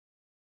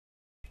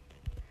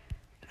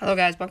Hello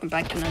guys, welcome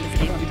back to another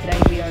video, and today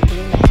we are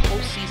doing the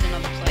postseason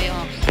of the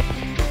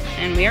playoffs.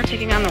 And we are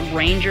taking on the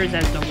Rangers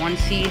as the 1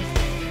 seed.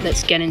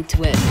 Let's get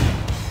into it.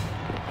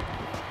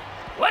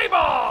 Play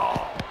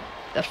ball!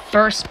 The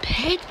first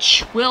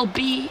pitch will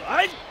be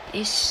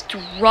a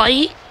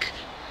strike.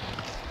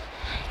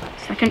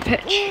 Second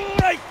pitch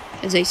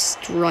is a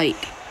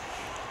strike.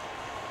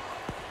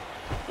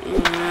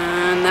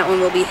 And that one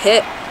will be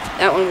hit.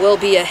 That one will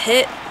be a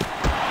hit.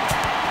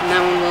 And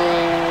that one will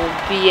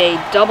be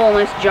a double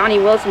unless Johnny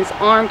Wilson's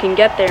arm can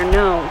get there.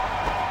 No.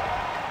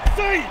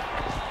 So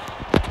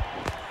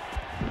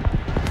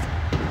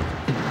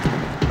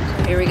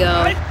here we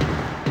go.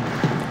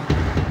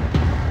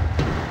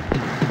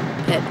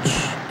 Pitch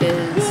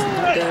is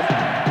no good.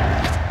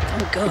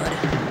 Oh, good.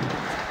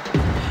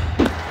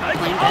 I'm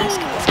playing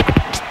basketball.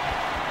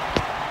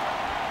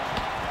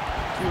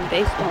 Playing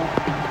baseball.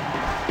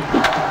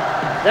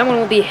 That one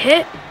will be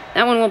hit.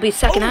 That one will be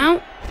second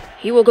out.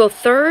 He will go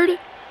third.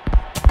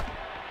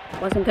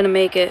 Wasn't gonna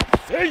make it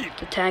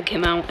to tag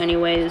him out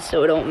anyways,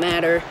 so it don't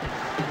matter.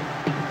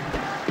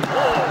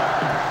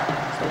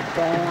 So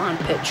ball on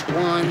pitch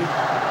 1.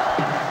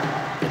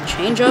 The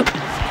changeup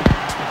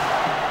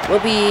will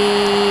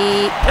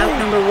be out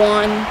number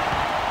 1.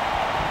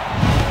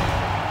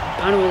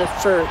 Bottom of the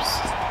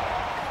first.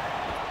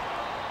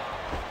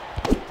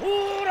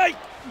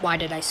 Why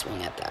did I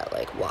swing at that?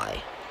 Like,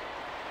 why?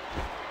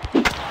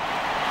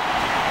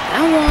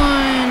 That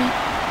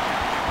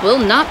one will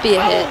not be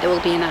a hit. It will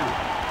be an out.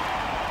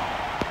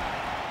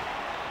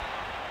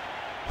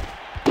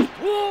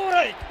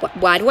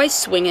 Why do I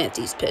swing at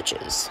these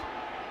pitches?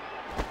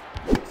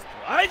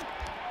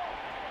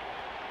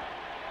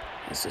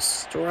 It's a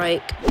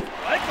strike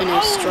and a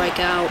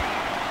strikeout.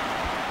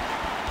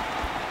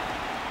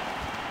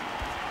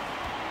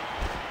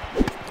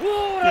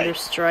 Another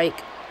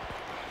strike.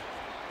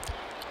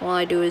 All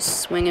I do is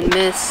swing and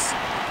miss.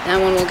 That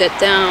one will get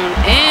down,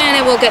 and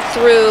it will get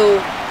through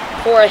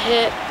for a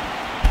hit.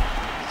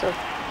 So,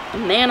 a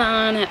man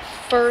on at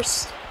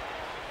first.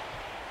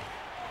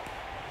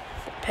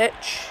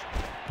 Pitch.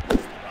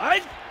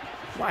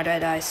 Why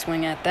did I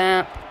swing at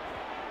that?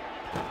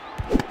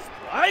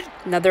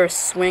 Another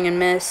swing and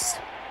miss.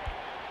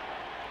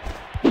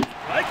 And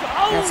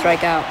a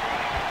strikeout.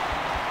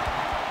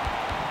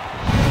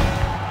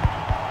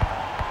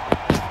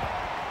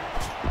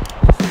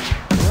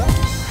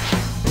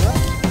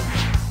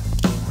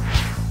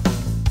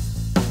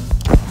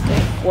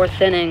 Okay,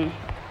 4th inning.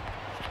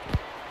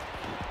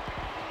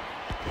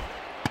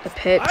 The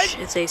pitch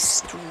is a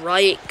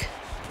strike.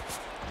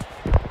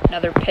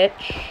 Another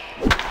pitch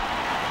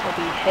will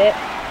be hit,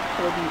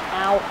 will be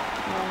out,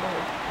 number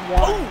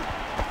 1,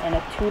 and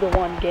a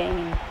 2-1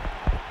 game.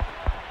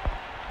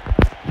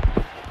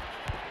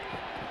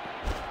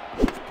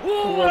 We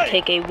will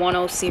take a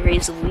 1-0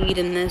 series lead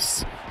in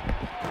this.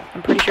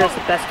 I'm pretty sure it's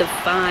the best of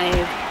 5.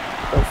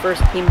 The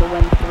first team to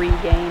win 3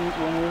 games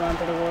will move on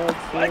to the World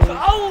Series.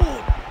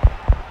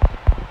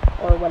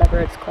 Or whatever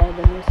it's called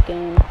in this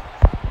game.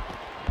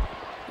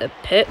 The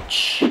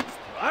pitch.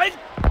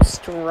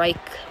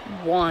 Strike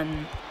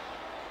 1.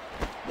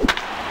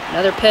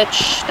 Another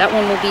pitch. That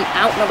one will be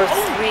out number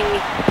 3.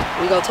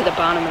 We go to the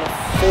bottom of the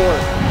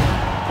 4th.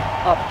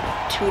 Up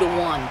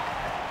 2-1.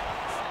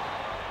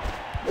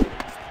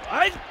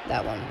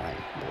 That one went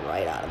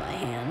right out of my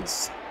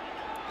hands.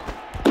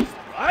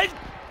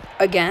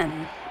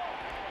 Again.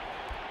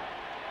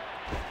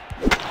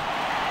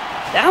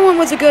 That one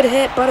was a good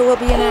hit, but it will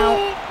be an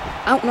out.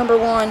 Out number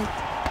 1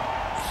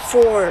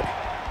 for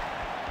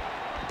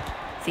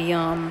the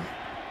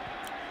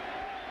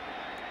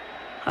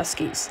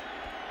Huskies.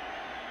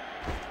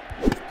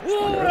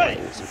 Why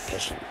he was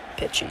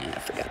pitching, and I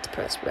forgot to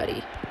press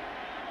ready.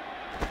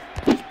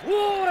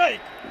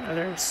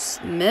 Another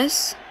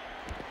miss.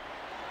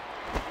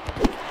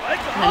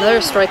 Another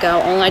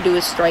strikeout. All I do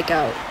is strike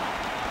out.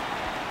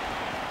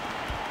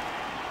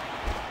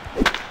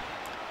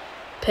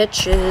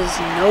 Pitch is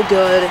no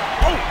good.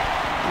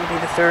 It'll be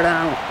the 3rd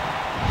out.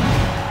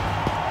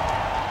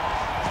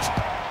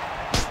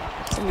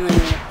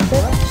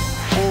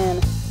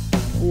 And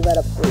we let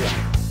up 3.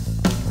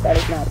 That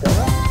is not good.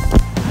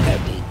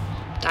 Okay,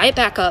 tie it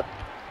back up.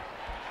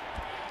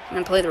 I'm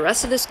going to play the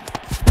rest of this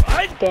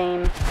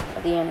game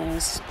of the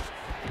innings.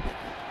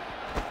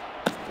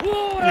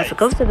 And if it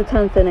goes to the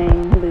 10th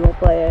inning, we will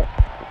play it.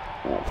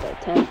 We'll play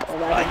 10th,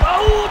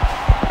 11th.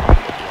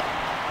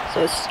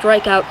 So a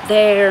strikeout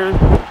there.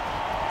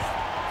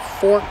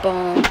 Fork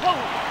ball.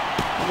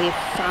 It'll be a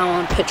foul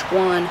on pitch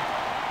 1.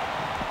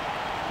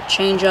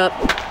 Change up.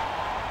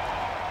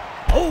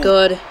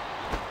 Good.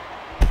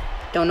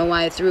 Don't know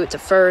why I threw it to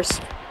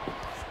first.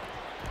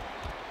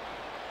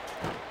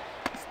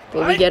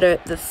 But we get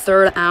the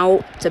 3rd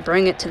out to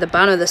bring it to the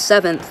bottom of the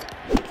 7th.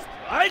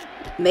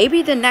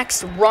 Maybe the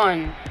next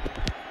run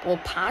will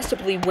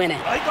possibly win it.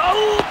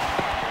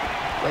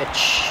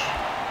 Which,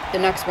 the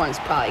next one is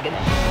probably going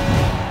to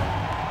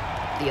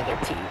be the other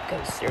team,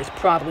 because there's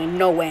probably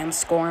no way I'm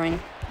scoring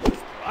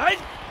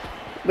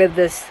with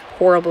this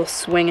horrible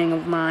swinging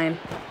of mine.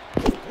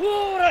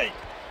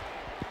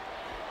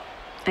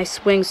 I I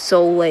swing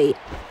so late.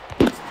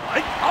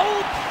 Strike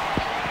out.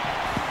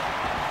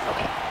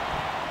 Okay.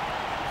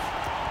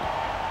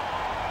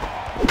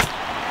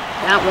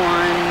 That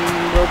one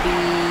will be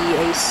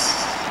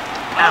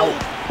out.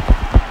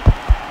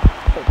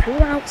 So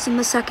 2 outs in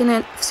the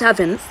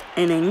seventh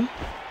inning.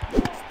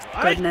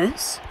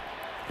 Goodness.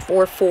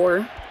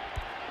 4-4.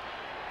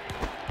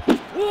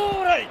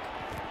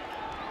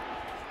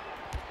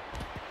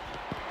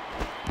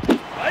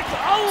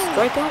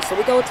 Strike out, so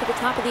we go to the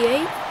top of the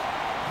 8th.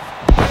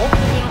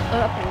 Hopefully we don't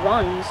let up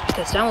runs,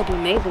 because that would be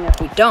amazing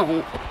if we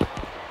don't.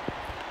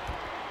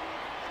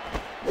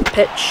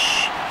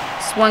 Pitch.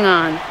 Swung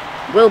on.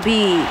 Will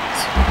beat.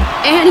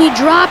 And he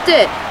dropped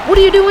it! What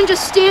are you doing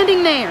just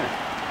standing there?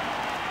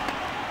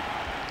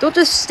 Don't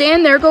just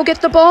stand there, go get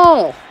the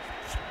ball.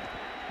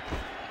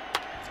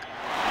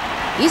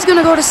 He's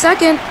gonna go to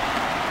second.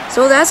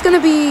 So that's gonna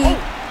be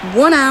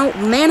 1 out,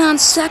 man on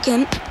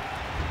second.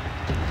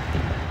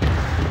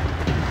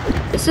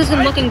 This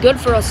isn't looking good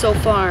for us so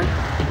far.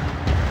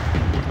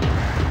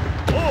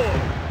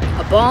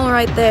 A ball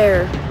right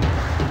there.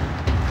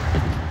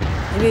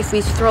 Maybe if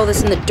we throw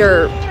this in the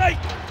dirt.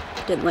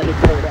 Didn't let me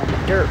throw it in the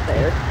dirt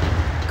there.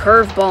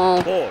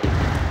 Curveball.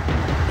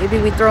 Maybe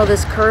we throw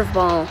this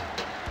curveball.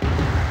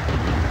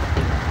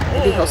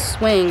 Maybe he'll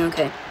swing.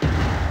 Okay.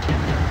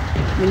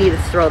 We need to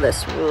throw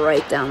this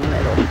right down the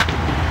middle.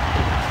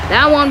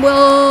 That one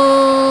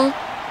will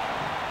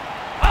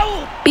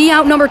be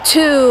out number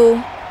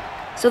 2.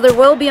 So there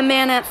will be a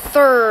man at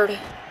third.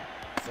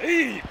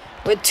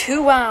 With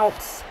 2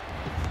 outs.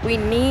 We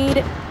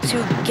need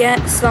to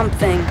get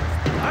something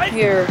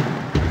here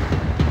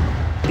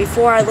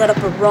before I let up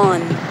a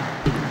run.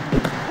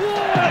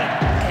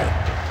 Okay.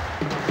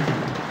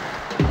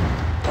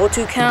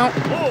 0-2 count.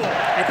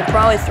 I could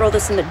probably throw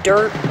this in the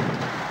dirt.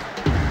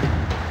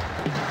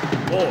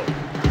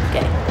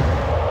 Okay.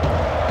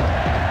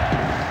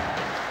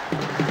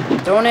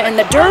 Throwing it in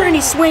the dirt and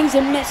he swings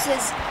and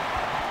misses.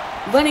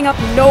 Letting up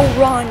no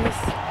runs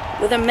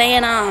with a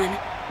man on.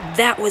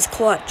 That was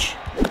clutch.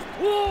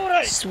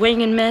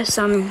 Swing and miss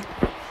on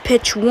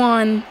pitch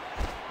 1.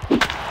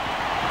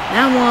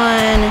 That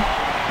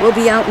one will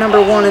be out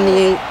number 1 in the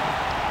 8th.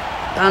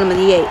 Bottom of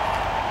the 8th.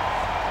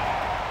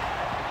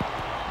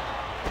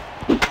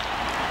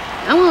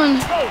 That one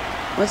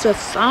was a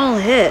foul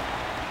hit.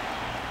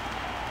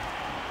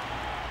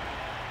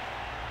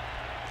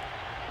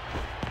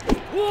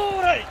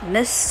 And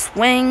this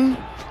swing.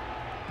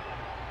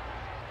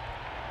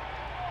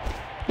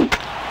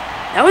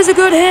 That was a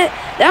good hit.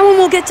 That one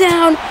will get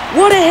down.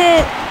 What a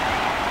hit.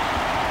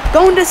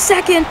 Going to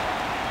second.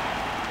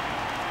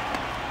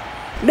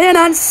 Man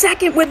on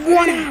second with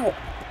 1 out.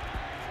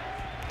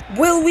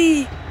 Will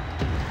we?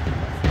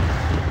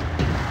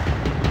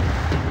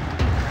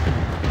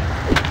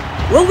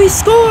 Will we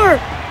score?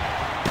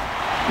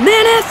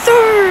 Man at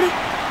third.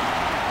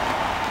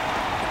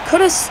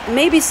 Could have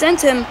maybe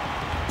sent him.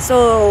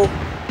 So,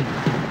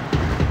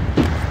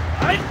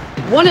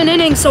 1 an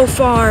inning so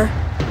far.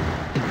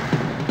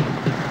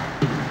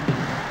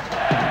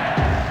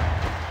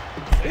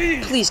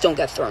 Please don't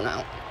get thrown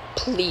out.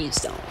 Please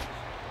don't.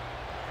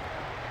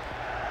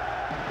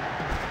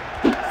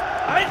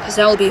 Because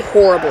that would be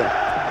horrible.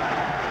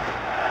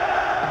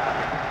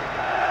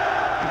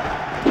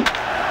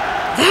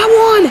 That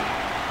one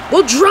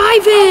will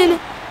drive in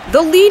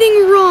the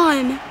leading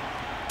run.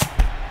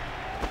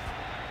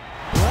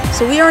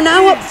 So we are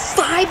now up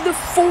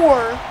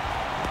 5-4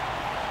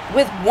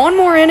 with 1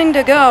 more inning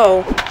to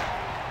go.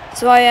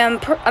 So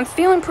I'm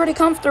feeling pretty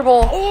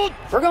comfortable.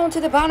 We're going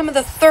to the bottom of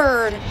the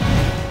 3rd.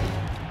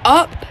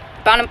 Top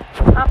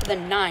of the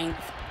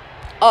 9th.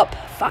 Up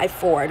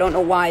 5-4. I don't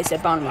know why I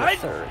said bottom of the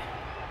 3rd.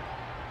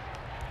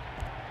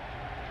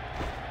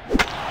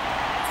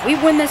 If we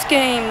win this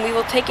game, we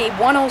will take a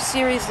 1-0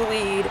 series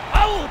lead.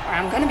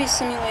 I'm going to be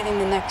simulating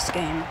the next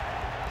game.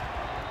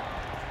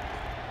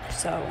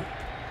 So,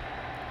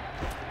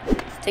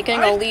 taking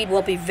a lead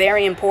will be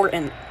very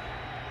important.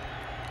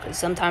 Because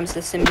sometimes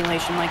the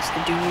simulation likes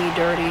to do me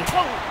dirty.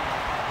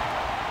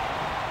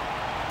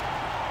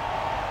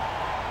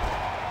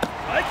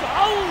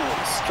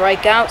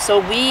 Strike out, so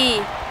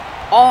we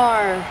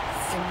are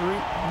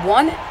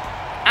 1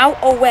 out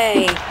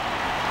away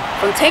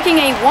from taking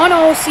a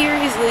 1-0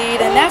 series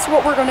lead, and that's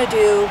what we're going to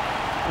do.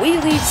 We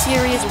lead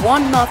series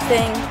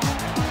 1-0,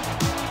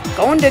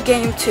 going to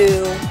game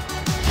 2,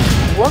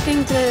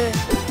 looking to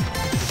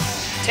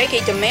take a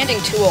demanding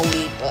 2-0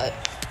 lead, but,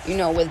 you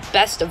know, with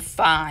best of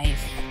 5,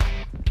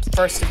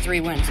 first of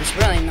 3 wins, it's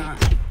really not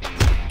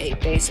a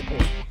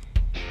basically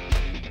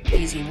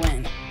easy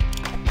win.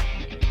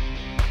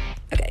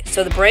 Okay,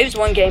 so the Braves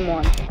won game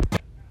 1.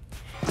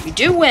 We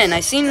do win, I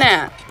seen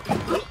that.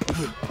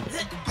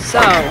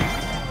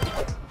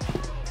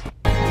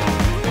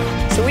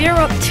 So we are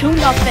up 2-0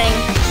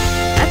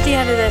 at the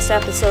end of this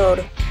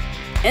episode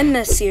in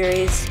this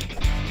series.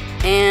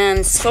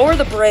 And so are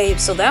the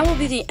Braves, so that will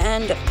be the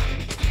end.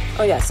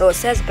 Oh yeah, so it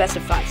says best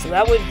of 5, so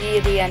that would be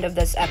the end of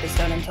this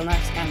episode. Until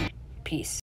next time, peace.